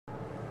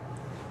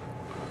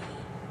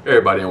Hey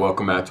everybody, and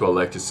welcome back to our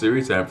lecture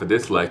series. And for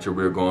this lecture,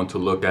 we're going to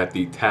look at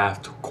the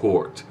Taft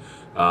Court.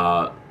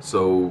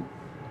 So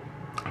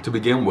to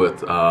begin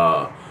with,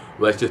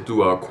 let's just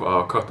do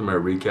our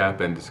customary recap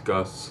and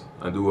discuss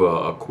and do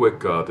a quick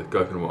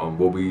discussion on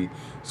what we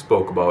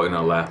spoke about in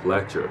our last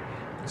lecture.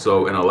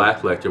 So in our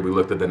last lecture, we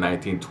looked at the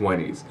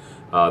 1920s.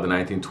 The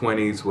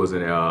 1920s was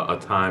a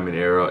time and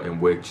era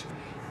in which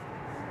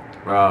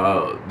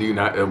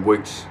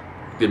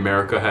the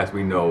America, as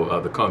we know,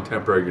 the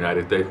contemporary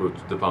United States, was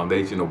the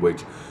foundation of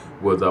which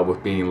was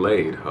being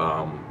laid.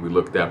 We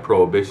looked at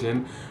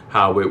prohibition,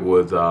 how it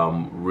was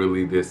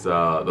really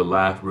the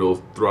last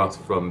real thrust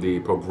from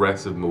the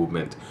progressive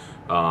movement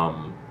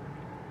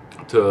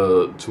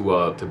to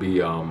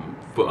be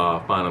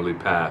finally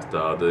passed.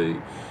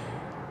 The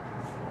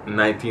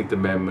 19th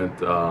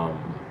Amendment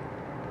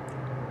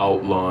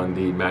outlawing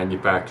the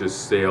manufacture,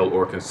 sale,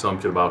 or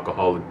consumption of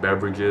alcoholic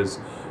beverages.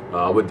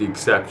 With the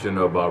exception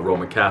of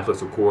Roman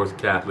Catholics, of course.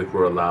 Catholics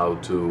were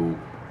allowed to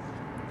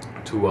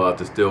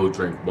still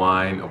drink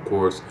wine, of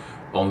course,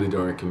 only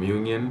during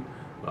communion.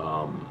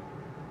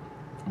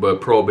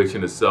 But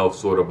prohibition itself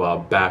sort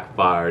of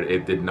backfired.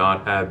 It did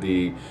not have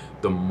the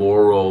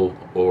moral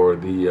or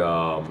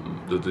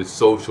the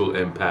social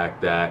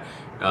impact that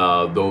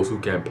those who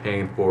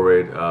campaigned for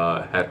it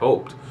had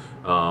hoped.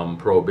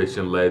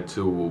 Prohibition led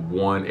to,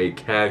 one, a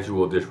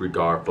casual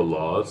disregard for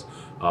laws,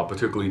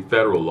 particularly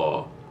federal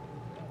law.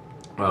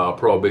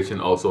 Prohibition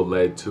also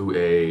led to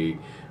a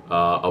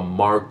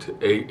marked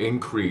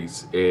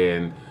increase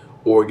in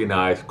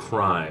organized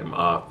crime.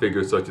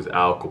 Figures such as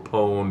Al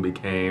Capone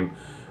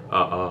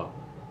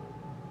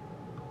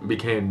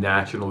became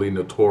nationally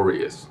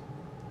notorious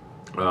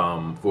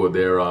for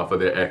their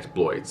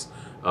exploits.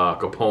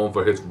 Capone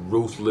for his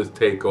ruthless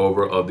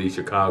takeover of the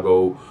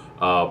Chicago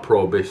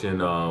prohibition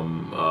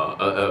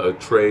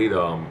trade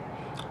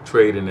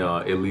in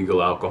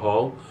illegal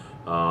alcohol.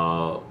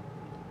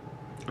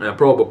 And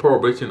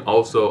prohibition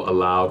also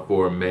allowed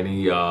for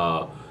many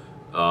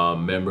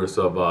members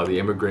of the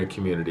immigrant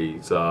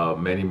communities,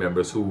 many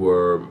members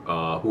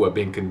who have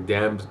been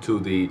condemned to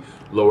the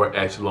lower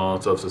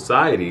echelons of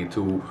society,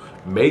 to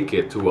make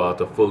it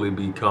to fully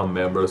become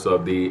members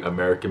of the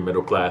American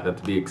middle class and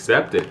to be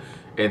accepted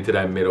into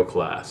that middle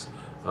class.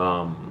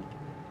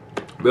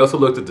 We also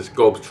looked at the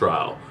Scopes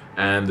trial,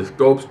 and the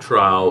Scopes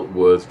trial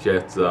was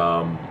just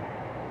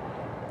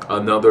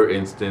another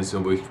instance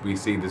in which we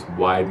see this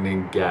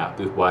widening gap,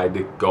 this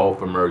widening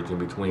gulf emerging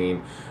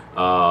between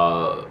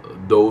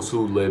those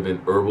who live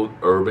in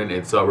urban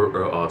and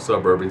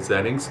suburban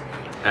settings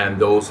and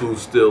those who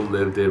still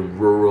lived in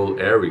rural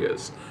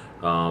areas.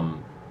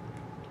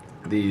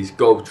 The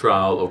Scopes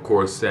trial, of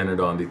course, centered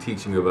on the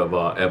teaching of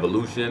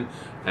evolution,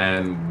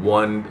 and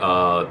one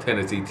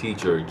Tennessee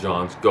teacher,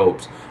 John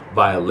Scopes'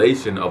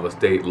 violation of a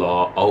state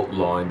law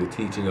outlawing the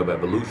teaching of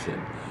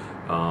evolution.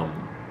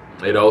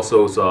 It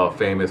also is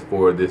famous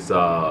for this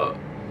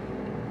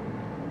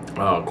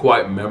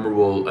quite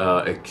memorable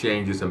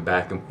exchanges and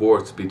back and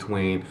forths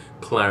between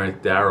Clarence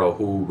Darrow,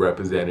 who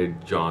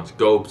represented John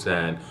Scopes,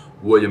 and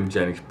William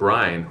Jennings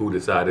Bryan, who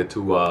decided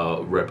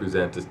to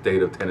represent the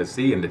state of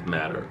Tennessee in this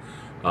matter.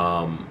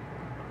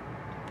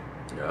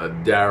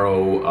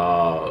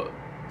 Darrow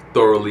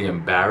thoroughly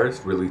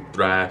embarrassed, really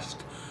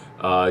thrashed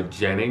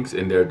Jennings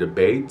in their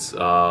debates,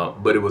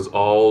 but it was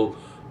all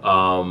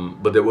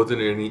but there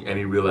wasn't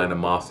any real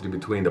animosity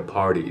between the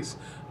parties.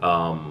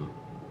 And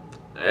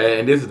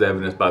this is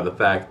evidenced by the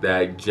fact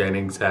that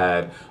Jennings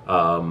had,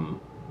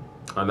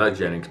 not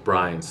Jennings,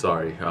 Bryan,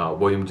 sorry,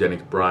 William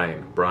Jennings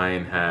Bryan.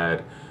 Bryan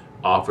had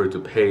offered to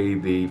pay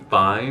the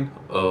fine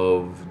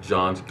of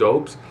John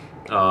Scopes,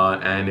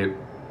 but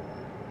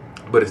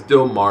it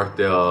still marked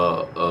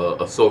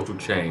a social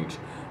change,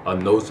 a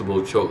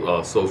noticeable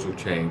social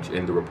change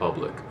in the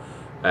Republic.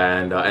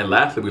 And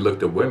lastly, we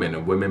looked at women,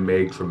 and women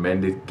made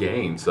tremendous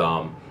gains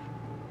from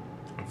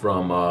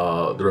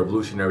the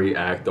Revolutionary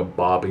Act of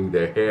bobbing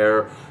their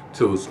hair,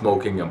 to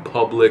smoking in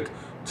public,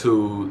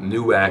 to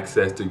new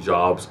access to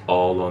jobs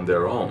all on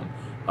their own.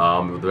 It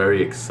was a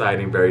very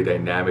exciting, very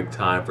dynamic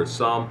time for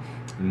some,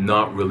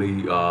 not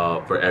really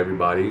for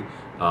everybody,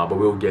 but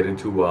we'll get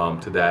into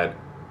to that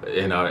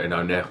in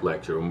our next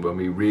lecture when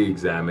we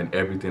re-examine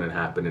everything that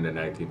happened in the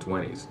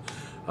 1920s.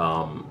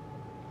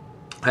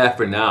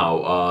 For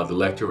now, the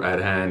lecture at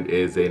hand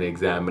is an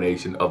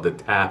examination of the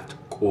Taft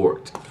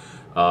Court.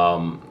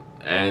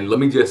 And let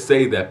me just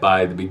say that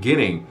by the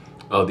beginning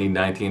of the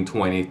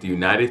 1920s, the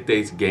United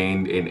States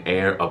gained an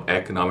air of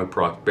economic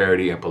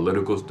prosperity and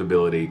political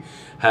stability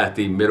as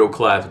the middle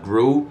class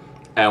grew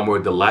and were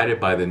delighted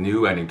by the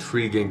new and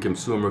intriguing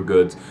consumer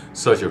goods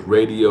such as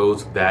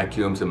radios,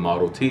 vacuums, and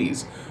Model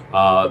Ts.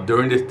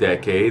 During this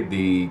decade,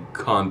 the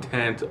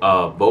content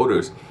of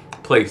voters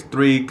placed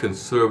three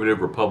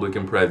conservative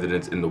Republican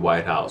presidents in the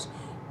White House: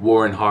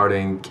 Warren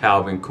Harding,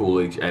 Calvin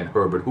Coolidge, and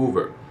Herbert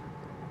Hoover.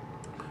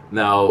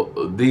 Now,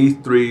 these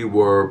three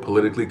were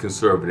politically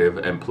conservative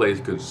and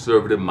placed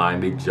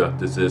conservative-minded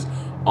justices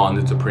on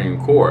the Supreme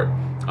Court.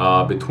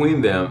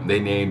 Between them, they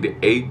named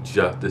 8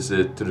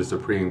 justices to the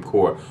Supreme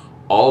Court,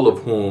 all of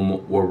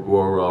whom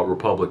were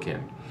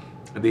Republican.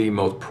 The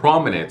most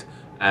prominent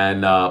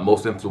and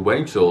most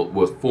influential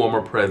was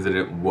former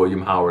President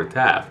William Howard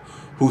Taft,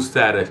 who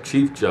sat as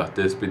Chief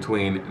Justice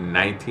between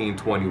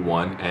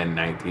 1921 and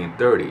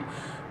 1930.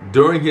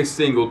 During his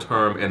single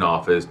term in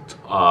office,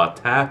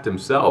 Taft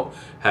himself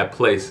had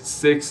placed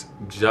 6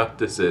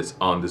 justices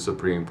on the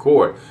Supreme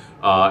Court,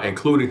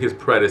 including his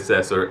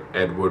predecessor,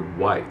 Edward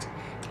White.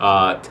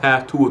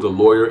 Taft, who was a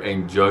lawyer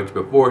and judge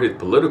before his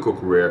political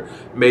career,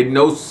 made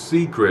no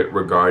secret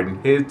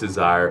regarding his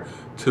desire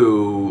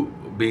to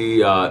be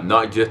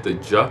not just a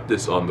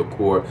justice on the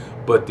court,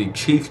 but the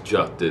Chief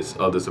Justice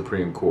of the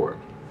Supreme Court.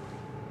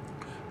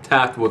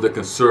 Taft was a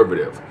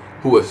conservative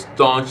who was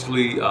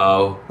staunchly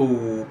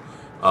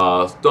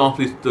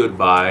stood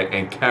by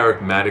and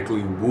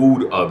charismatically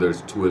wooed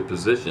others to his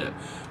position.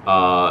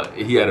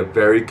 He had a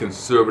very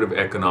conservative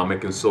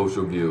economic and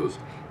social views.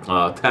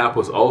 Taft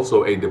was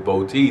also a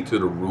devotee to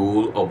the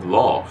rule of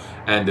law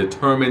and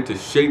determined to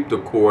shape the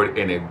court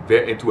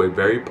into a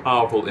very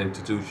powerful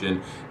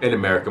institution in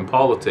American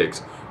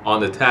politics. On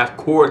the Taft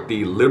Court,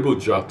 the liberal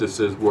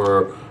justices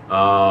were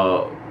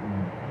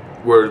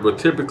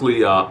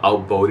typically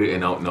outvoted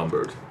and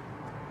outnumbered.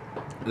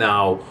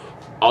 Now,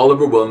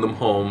 Oliver Wendell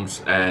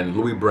Holmes and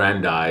Louis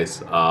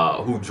Brandeis,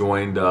 who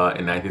joined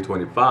in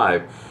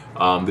 1925,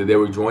 they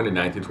were joined in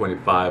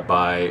 1925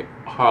 by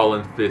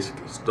Harlan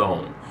Fiske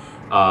Stone.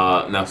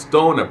 Now,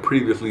 Stone had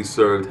previously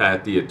served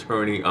as the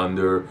Attorney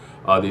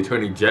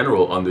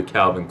General under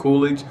Calvin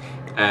Coolidge,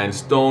 and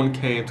Stone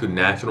came to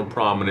national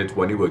prominence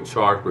when he was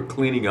charged with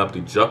cleaning up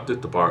the Justice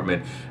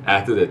Department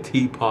after the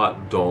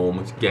Teapot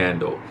Dome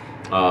scandal.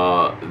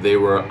 They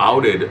were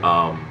outed.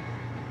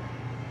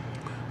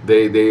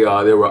 They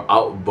were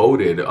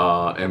outvoted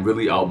and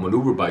really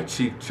outmaneuvered by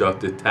Chief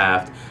Justice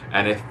Taft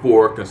and his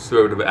 4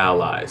 conservative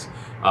allies: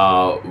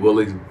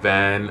 Willis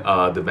Van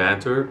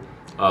Devanter,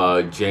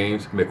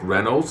 James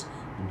McReynolds,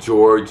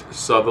 George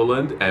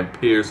Sutherland, and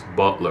Pierce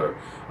Butler.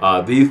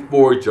 These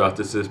 4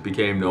 justices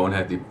became known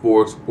as the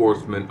 4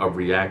 horsemen of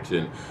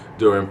reaction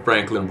during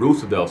Franklin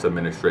Roosevelt's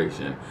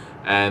administration.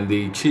 And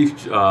the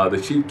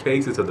chief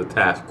cases of the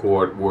Taft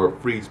Court were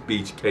free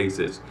speech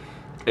cases.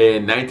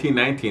 In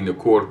 1919, the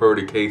court heard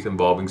a case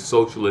involving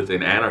socialists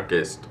and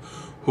anarchists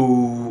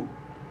who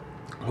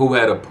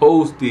had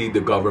opposed the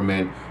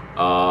government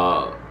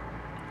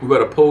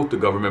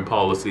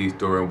policies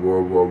during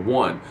World War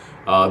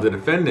I. The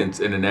defendants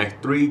in the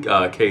next 3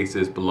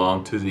 cases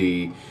belonged to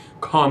the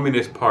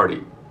Communist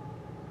Party,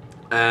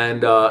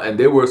 and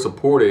they were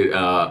supported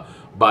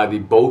by the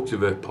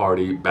Bolshevik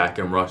Party back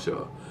in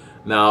Russia.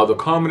 Now, the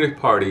Communist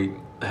Party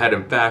had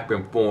in fact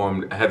been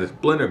formed as a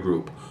splinter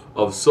group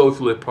of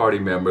Socialist Party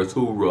members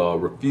who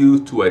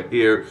refused to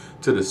adhere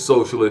to the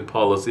socialist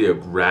policy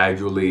of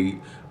gradually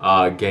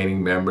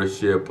gaining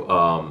membership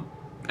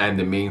and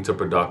the means of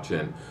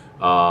production,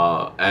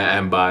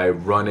 and by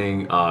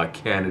running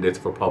candidates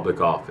for public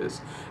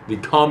office. The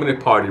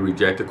Communist Party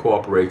rejected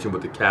cooperation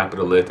with the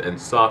capitalists and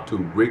sought to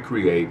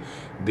recreate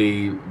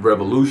the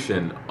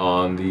revolution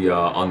on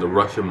the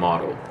Russian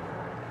model.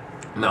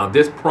 Now,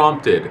 this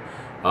prompted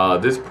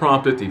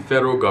the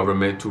federal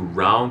government to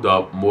round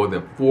up more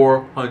than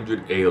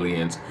 400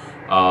 aliens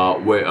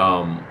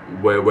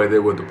where they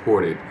were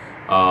deported.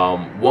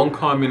 One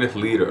communist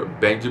leader,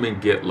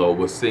 Benjamin Gitlow,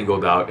 was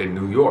singled out in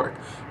New York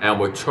and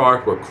was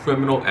charged with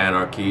criminal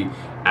anarchy,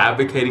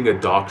 advocating a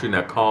doctrine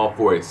that called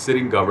for a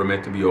sitting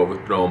government to be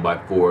overthrown by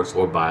force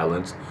or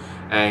violence.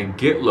 And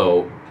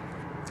Gitlow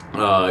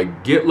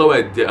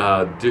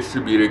had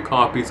distributed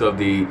copies of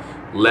the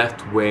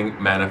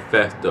left-wing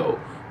manifesto.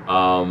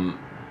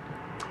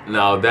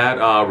 Now, that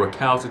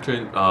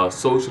recalcitrant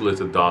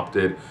socialists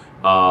adopted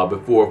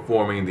before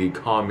forming the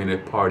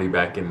Communist Party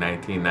back in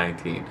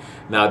 1919.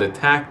 Now, the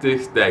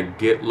tactics that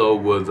Gitlow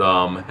was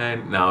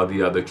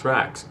the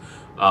tracks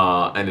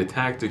and the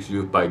tactics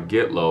used by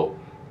Gitlow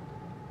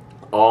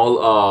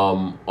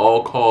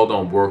all called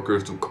on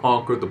workers to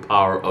conquer the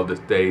power of the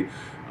state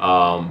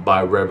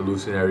by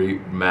revolutionary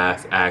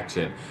mass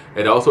action.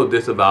 It also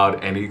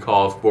disavowed any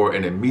calls for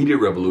an immediate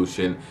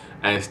revolution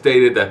and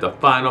stated that the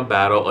final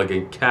battle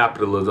against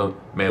capitalism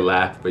may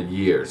last for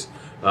years.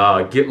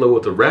 Gitlow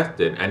was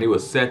arrested and he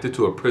was sentenced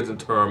to a prison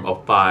term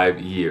of 5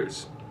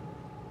 years.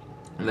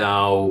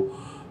 Now,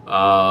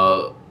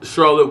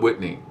 Charlotte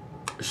Whitney.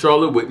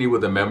 Charlotte Whitney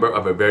was a member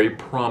of a very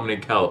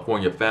prominent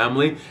California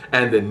family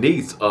and the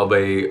niece of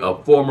a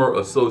former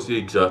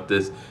Associate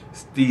Justice,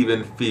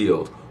 Stephen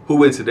Field,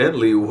 who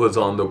incidentally was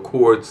on the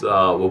court's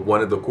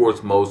one of the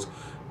court's most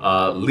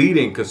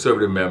leading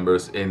conservative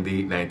members in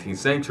the 19th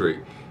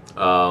century.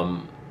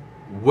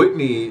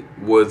 Whitney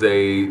was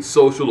a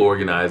social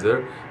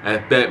organizer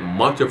and spent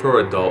much of her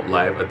adult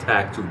life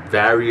attached to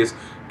various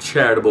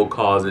charitable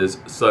causes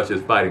such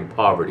as fighting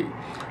poverty.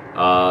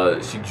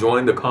 She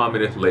joined the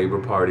Communist Labor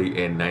Party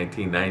in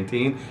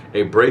 1919,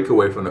 a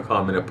breakaway from the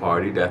Communist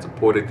Party that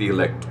supported the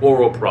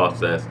electoral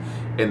process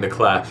in the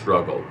class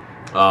struggle.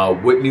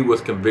 Whitney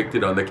was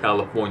convicted under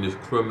California's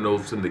criminal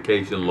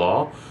syndication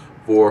law,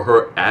 for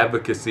her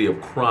advocacy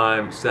of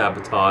crime,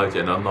 sabotage,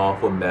 and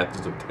unlawful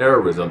methods of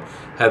terrorism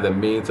had the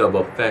means of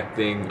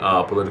affecting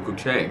political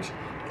change.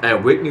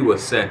 And Whitney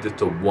was sentenced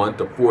to 1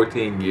 to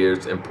 14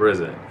 years in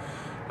prison.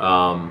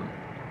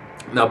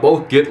 Now,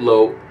 both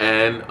Gitlow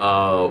and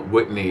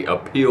Whitney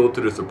appealed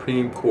to the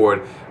Supreme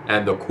Court,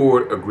 and the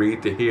court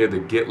agreed to hear the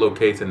Gitlow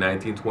case in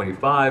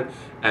 1925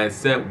 and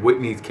sent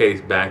Whitney's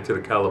case back to the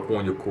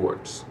California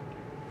courts.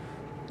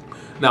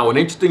 Now, an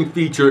interesting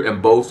feature in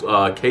both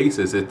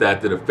cases is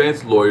that the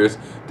defense lawyers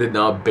did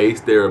not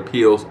base their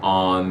appeals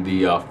on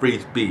the free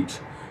speech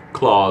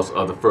clause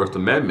of the First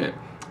Amendment.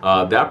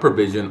 That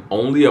provision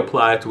only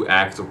applied to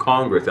acts of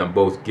Congress, and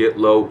both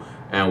Gitlow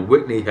and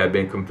Whitney had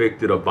been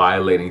convicted of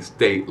violating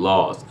state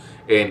laws.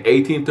 In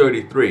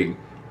 1833,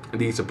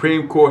 the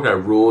Supreme Court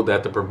had ruled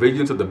that the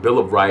provisions of the Bill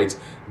of Rights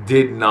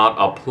did not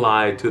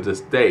apply to the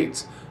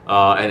states,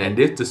 and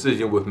this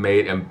decision was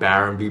made in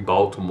Barron v.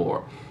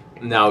 Baltimore.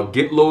 Now,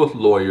 Gitlow's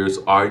lawyers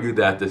argued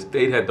that the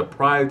state had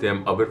deprived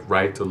him of its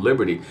right to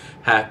liberty,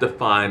 had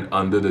defined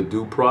under the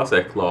Due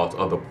Process Clause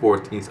of the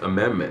 14th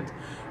Amendment.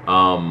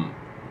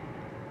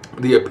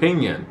 The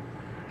opinion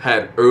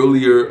had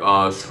earlier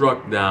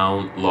struck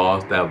down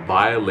laws that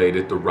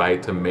violated the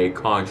right to make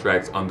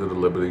contracts under the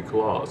Liberty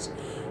Clause.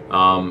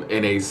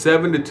 In a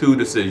 7-2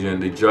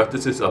 decision, the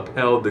justices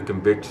upheld the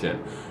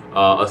conviction.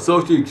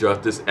 Associate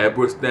Justice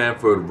Edward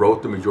Stanford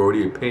wrote the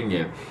majority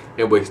opinion,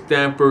 in which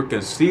Stanford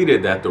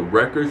conceded that the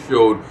record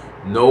showed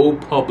no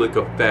public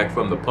effect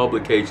from the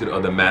publication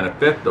of the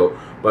manifesto,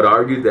 but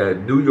argued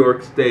that New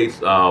York State's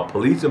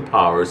policing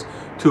powers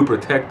to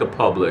protect the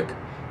public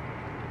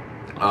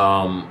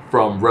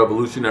from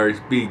revolutionary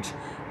speech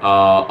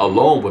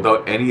alone,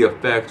 without any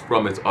effect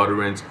from its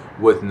utterance,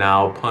 was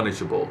now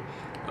punishable.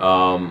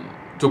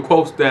 To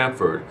quote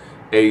Stanford,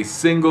 a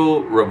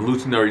single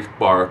revolutionary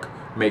spark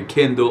may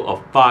kindle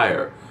a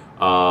fire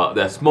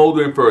that,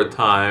 smoldering for a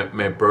time,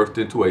 may burst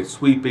into a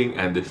sweeping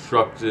and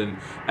destructive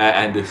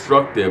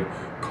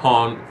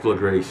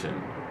conflagration.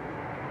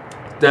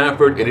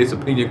 Stanford, in his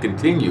opinion,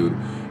 continued,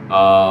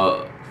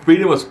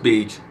 freedom of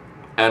speech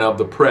and of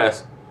the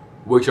press,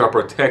 which are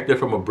protected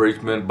from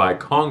abridgment by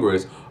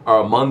Congress,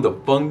 are among the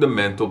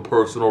fundamental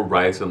personal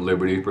rights and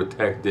liberties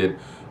protected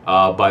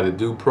by the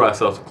Due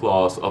Process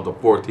Clause of the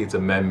 14th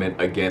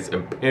Amendment against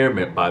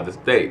impairment by the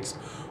states.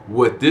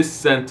 With this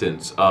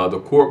sentence,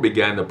 the court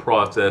began the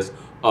process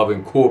of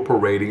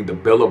incorporating the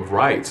Bill of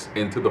Rights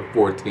into the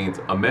 14th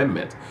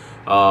Amendment.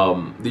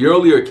 The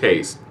earlier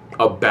case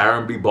of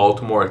Barron v.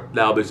 Baltimore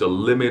established a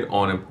limit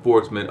on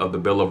enforcement of the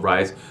Bill of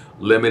Rights,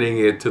 limiting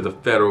it to the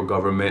federal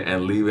government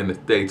and leaving the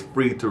states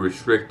free to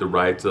restrict the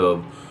rights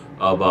of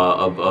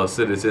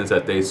citizens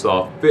that they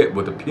saw fit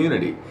with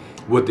impunity.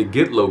 What the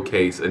Gitlow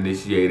case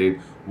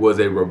initiated was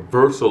a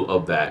reversal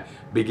of that,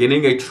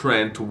 beginning a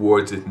trend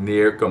towards its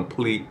near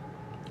complete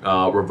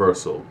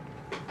reversal.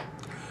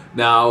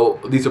 Now,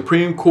 the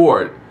Supreme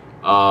Court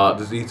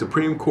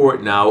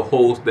now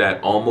holds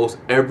that almost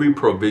every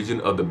provision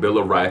of the Bill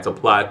of Rights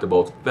applies to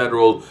both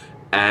federal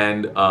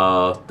and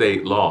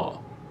state law.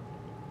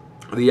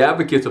 The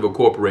advocates of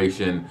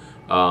incorporation,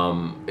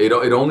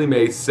 it only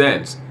made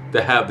sense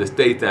to have the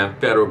state and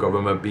federal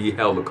government be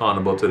held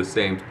accountable to the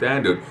same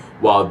standard,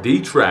 while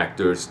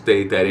detractors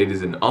state that it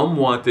is an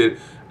unwanted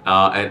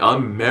and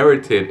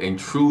unmerited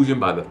intrusion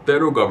by the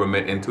federal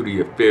government into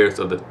the affairs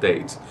of the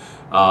states.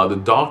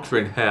 The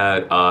doctrine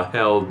had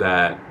held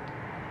that,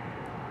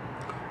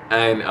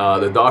 and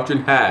the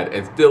doctrine had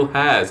and still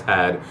has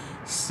had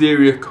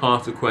serious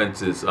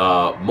consequences.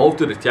 Most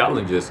of the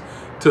challenges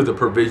to the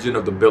provision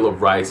of the Bill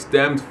of Rights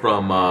stemmed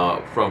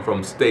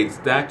from state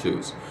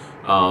statutes.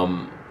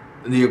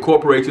 The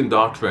incorporation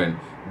doctrine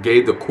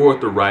gave the court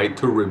the right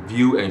to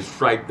review and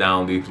strike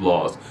down these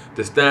laws.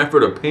 The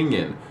Stanford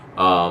opinion,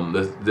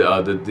 the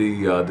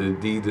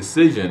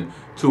decision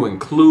to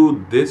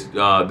include this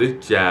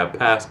jab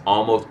passed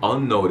almost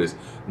unnoticed,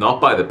 not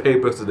by the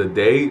papers of the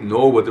day,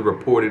 nor was it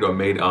reported or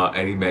made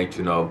any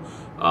mention of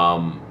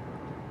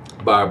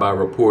by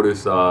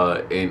reporters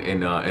in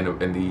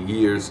the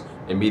years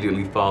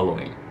immediately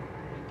following.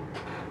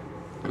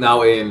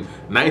 Now, in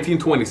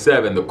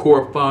 1927, the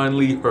court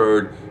finally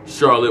heard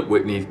Charlotte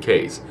Whitney's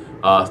case.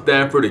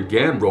 Stanford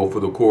again wrote for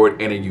the court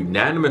in a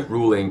unanimous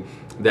ruling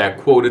that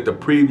quoted the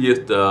previous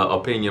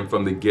opinion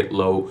from the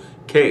Gitlow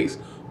case.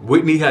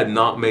 Whitney had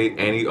not made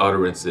any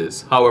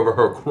utterances. However,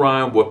 her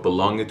crime was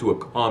belonging to a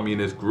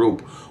communist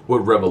group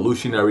with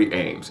revolutionary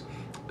aims.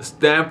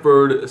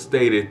 Stanford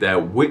stated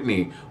that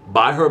Whitney,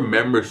 by her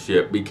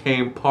membership,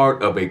 became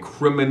part of a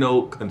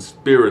criminal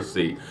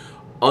conspiracy.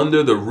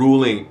 Under the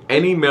ruling,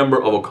 any member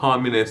of a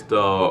communist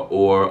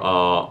or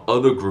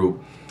other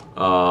group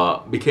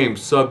became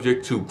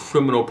subject to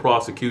criminal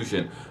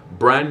prosecution.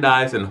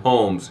 Brandeis and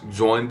Holmes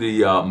joined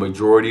the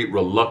majority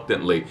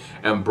reluctantly,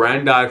 and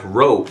Brandeis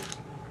wrote,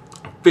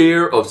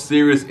 "Fear of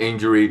serious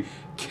injury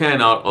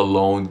cannot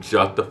alone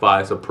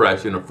justify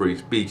suppression of free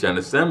speech and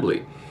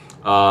assembly.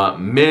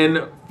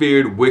 Men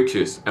feared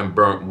witches and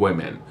burnt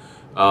women.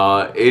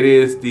 It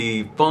is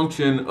the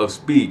function of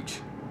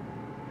speech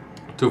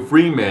to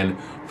free men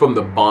from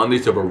the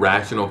bondage of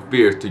irrational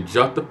fears. To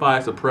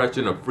justify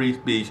suppression of free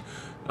speech,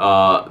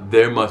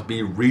 there must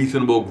be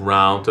reasonable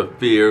ground to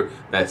fear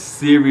that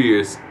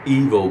serious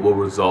evil will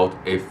result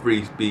if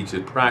free speech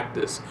is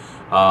practiced.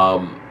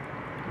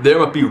 There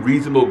must be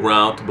reasonable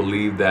ground to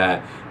believe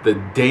that the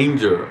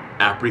danger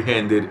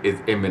apprehended is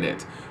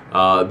imminent.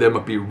 There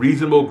must be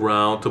reasonable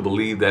ground to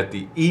believe that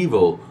the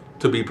evil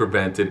to be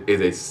prevented is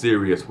a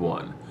serious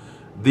one.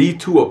 These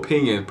two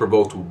opinions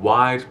provoked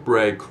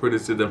widespread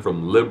criticism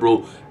from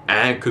liberal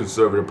and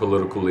conservative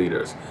political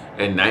leaders.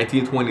 In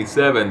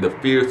 1927, the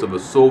fears of a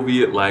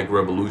Soviet-like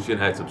revolution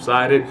had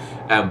subsided,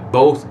 and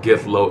both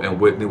Githlow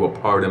and Whitney were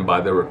pardoned by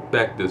their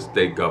respective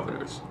state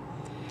governors.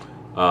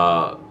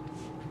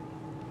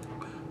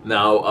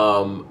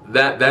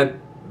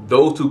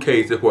 Those two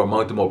cases were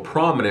among the more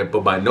prominent,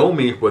 but by no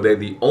means were they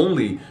the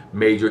only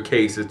major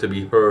cases to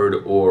be heard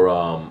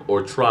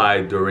or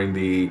tried during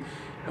the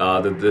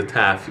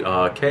Taft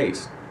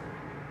case.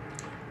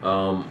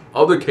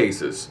 Other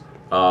cases,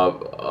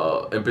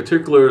 in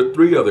particular,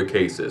 three other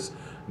cases: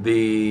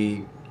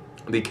 the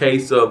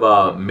case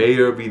of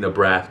Mayer v.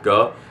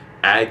 Nebraska,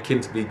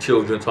 Adkins v.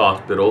 Children's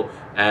Hospital,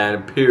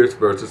 and Pierce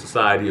versus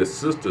Society of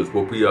Sisters,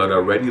 which we had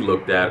already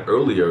looked at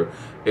earlier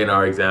in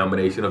our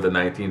examination of the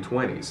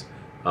 1920s.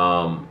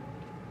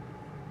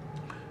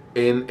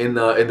 In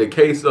the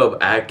case of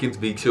Adkins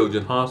v.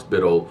 Children's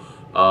Hospital,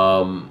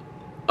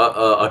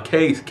 a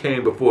case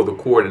came before the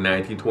court in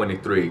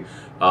 1923.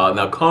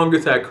 Now,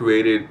 Congress had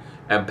created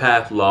and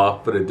passed law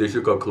for the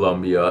District of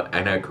Columbia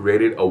and had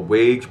created a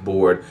wage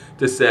board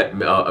to set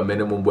a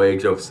minimum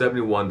wage of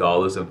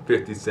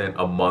 $71.50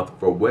 a month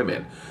for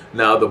women.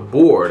 Now, the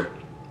board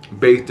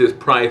based its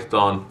price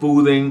on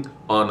food,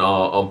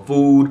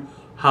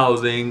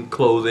 housing,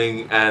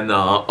 clothing, and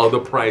other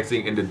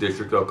pricing in the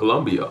District of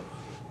Columbia.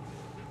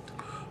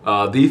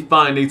 These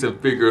findings and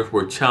figures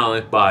were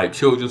challenged by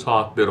Children's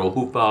Hospital,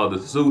 who filed a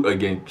suit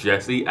against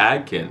Jesse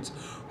Adkins,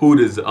 who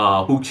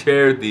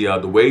chaired the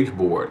wage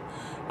board.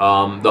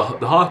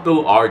 The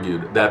hospital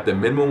argued that the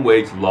minimum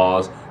wage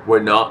laws were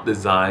not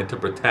designed to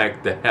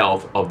protect the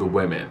health of the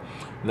women.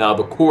 Now,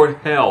 the court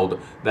held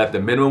that the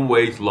minimum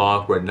wage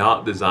laws were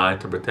not designed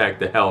to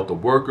protect the health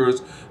of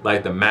workers,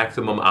 like the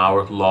maximum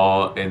hours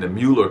law in the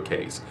Mueller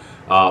case.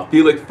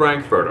 Felix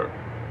Frankfurter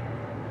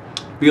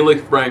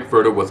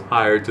was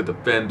hired to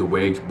defend the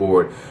wage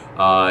board.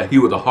 He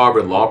was a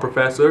Harvard law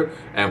professor,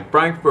 and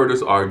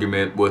Frankfurter's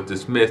argument was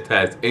dismissed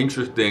as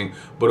interesting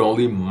but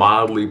only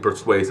mildly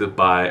persuasive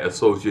by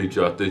Associate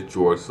Justice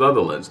George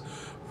Sutherland.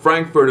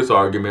 Frankfurter's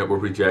argument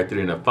was rejected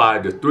in a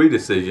 5-3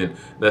 decision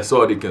that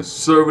saw the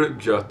conservative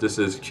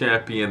justices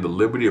champion the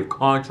liberty of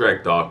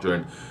contract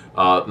doctrine.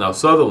 Now,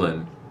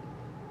 Sutherland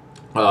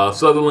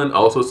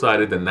also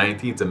cited the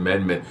 19th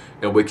Amendment,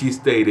 in which he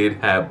stated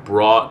had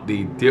brought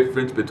the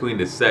difference between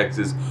the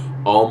sexes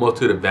almost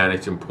to the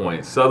vanishing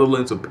point.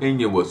 Sutherland's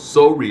opinion was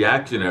so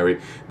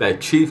reactionary that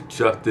Chief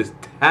Justice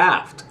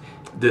Taft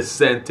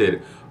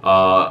dissented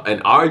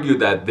and argued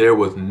that there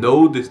was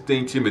no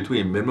distinction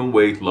between minimum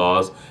wage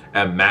laws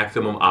and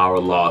maximum hour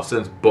laws,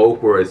 since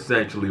both were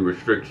essentially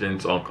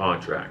restrictions on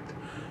contract.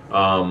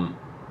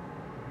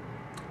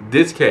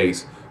 This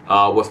case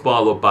was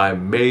followed by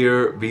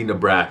Mayer v.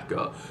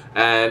 Nebraska.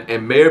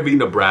 And Mayer v.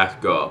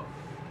 Nebraska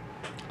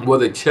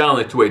was a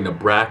challenge to a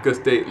Nebraska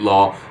state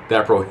law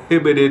that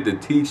prohibited the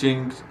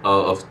teaching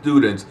of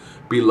students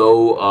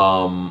below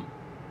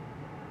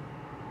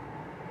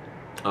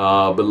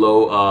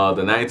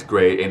the 9th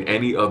grade in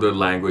any other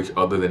language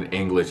other than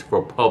English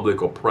for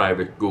public or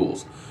private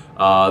schools.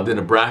 The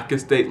Nebraska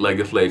state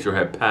legislature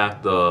had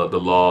passed the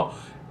law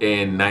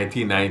in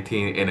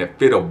 1919 in a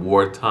fit of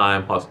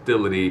wartime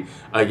hostility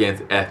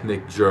against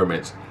ethnic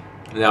Germans.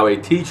 Now, a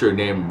teacher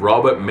named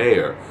Robert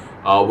Mayer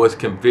was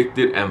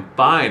convicted and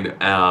fined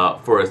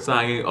for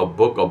assigning a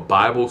book of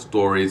Bible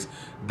stories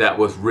that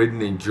was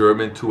written in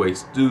German to a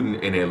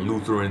student in a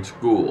Lutheran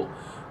school.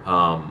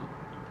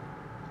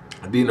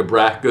 The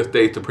Nebraska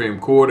State Supreme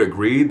Court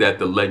agreed with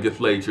the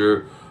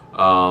legislature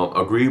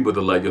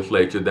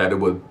that it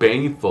was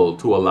baneful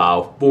to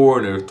allow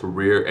foreigners to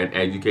rear and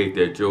educate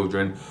their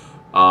children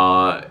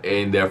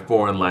in their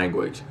foreign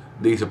language.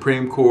 The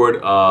Supreme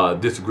Court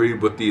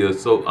disagreed with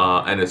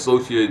and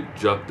Associate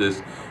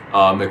Justice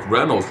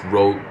McReynolds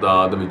wrote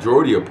the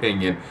majority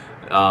opinion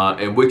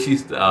in which he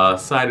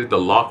cited the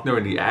Lochner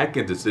and the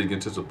Atkins decision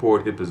to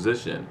support his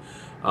position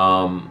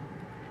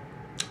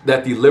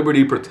that the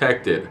liberty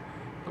protected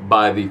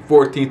by the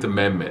 14th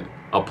Amendment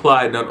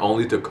applied not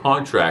only to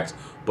contracts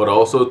but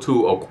also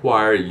to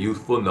acquire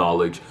useful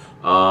knowledge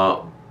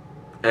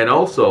and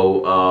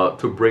also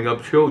to bring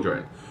up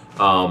children.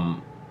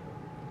 The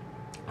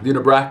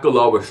Nebraska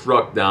law was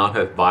struck down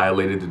has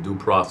violated the due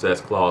process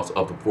clause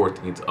of the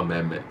 14th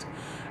Amendment.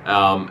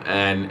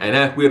 And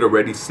as we had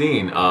already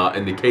seen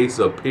in the case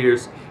of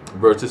Pierce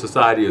versus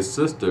Society of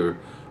Sisters,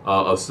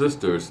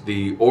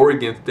 the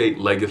Oregon State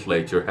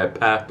Legislature had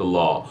passed a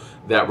law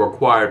that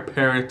required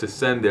parents to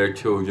send their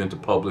children to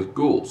public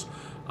schools.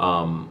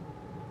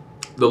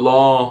 The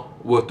law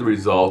was the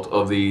result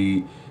of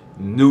the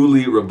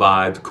newly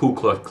revived Ku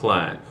Klux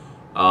Klan,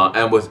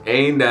 and was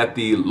aimed at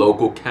the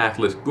local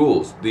Catholic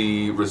schools.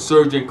 The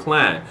resurgent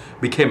Klan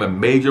became a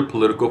major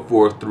political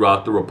force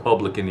throughout the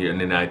Republic in the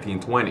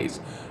 1920s.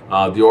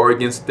 The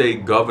Oregon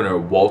State Governor,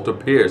 Walter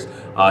Pierce,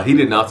 he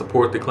did not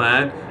support the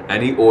Klan,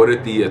 and he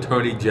ordered the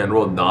Attorney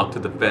General not to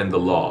defend the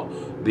law.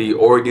 The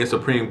Oregon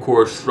Supreme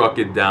Court struck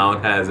it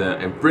down as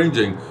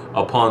infringing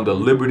upon the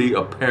liberty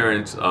of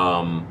parents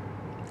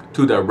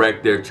to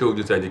direct their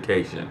children's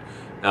education.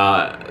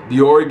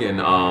 The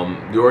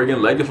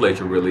Oregon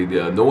legislature really,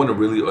 no one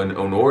really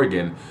in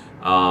Oregon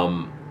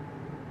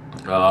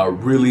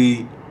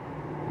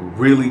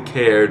really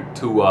cared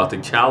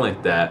to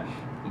challenge that.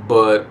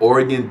 But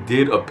Oregon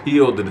did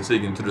appeal the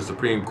decision to the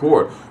Supreme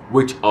Court,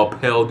 which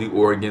upheld the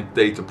Oregon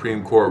State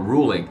Supreme Court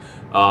ruling.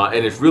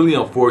 And it's really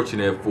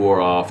unfortunate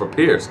for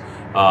Pierce.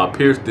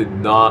 Pierce did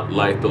not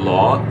like the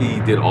law. He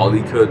did all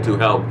he could to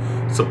help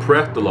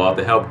suppress the law,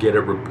 to help get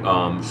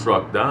it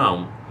struck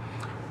down.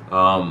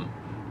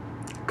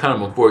 Kind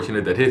of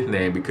unfortunate that his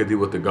name, because he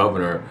was the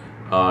governor,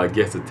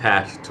 gets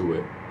attached to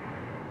it.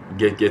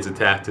 Gets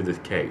attached to this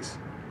case.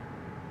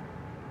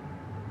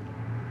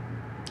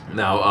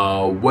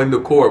 Now, when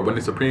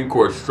the Supreme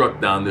Court struck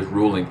down this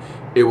ruling,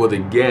 it was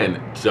again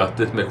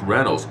Justice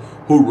McReynolds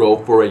who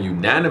wrote for a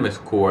unanimous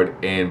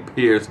court in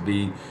Pierce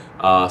v.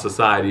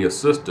 Society of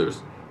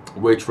Sisters,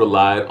 which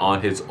relied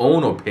on his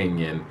own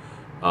opinion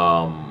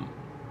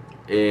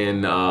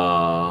in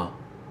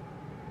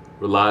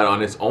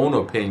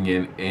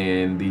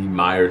the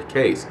Myers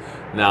case.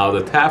 Now,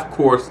 the Taft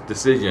Court's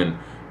decision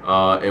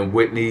in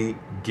Whitney,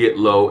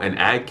 Gitlow, and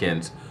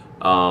Adkins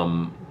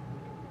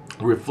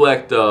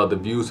reflect the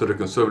views of the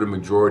conservative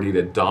majority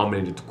that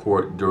dominated the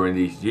court during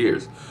these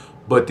years.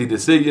 But the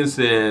decisions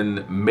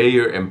in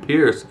Mayer and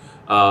Pierce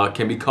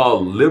can be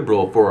called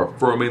liberal for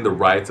affirming the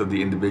rights of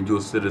the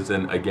individual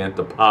citizen against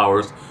the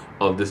powers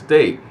of the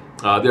state.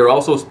 There are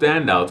also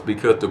standouts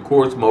because the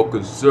court's most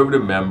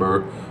conservative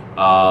member,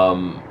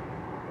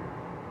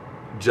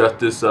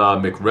 Justice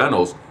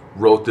McReynolds,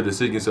 wrote the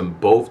decisions in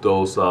both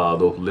those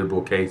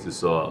liberal cases.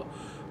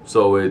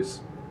 So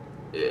it's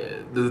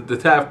the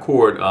Taft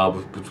Court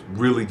was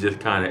really just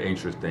kind of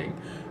interesting.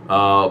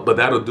 But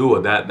that'll do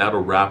it.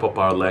 That'll wrap up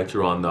our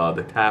lecture on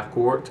the Taft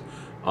Court,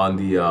 on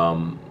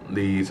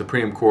the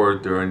Supreme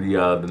Court during the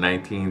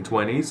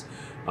 1920s.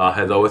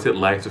 As always, hit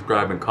like,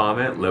 subscribe, and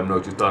comment. Let me know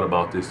what you thought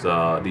about these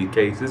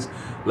cases.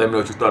 Let me know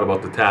what you thought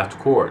about the Taft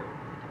Court.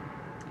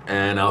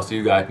 And I'll see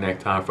you guys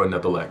next time for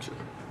another lecture.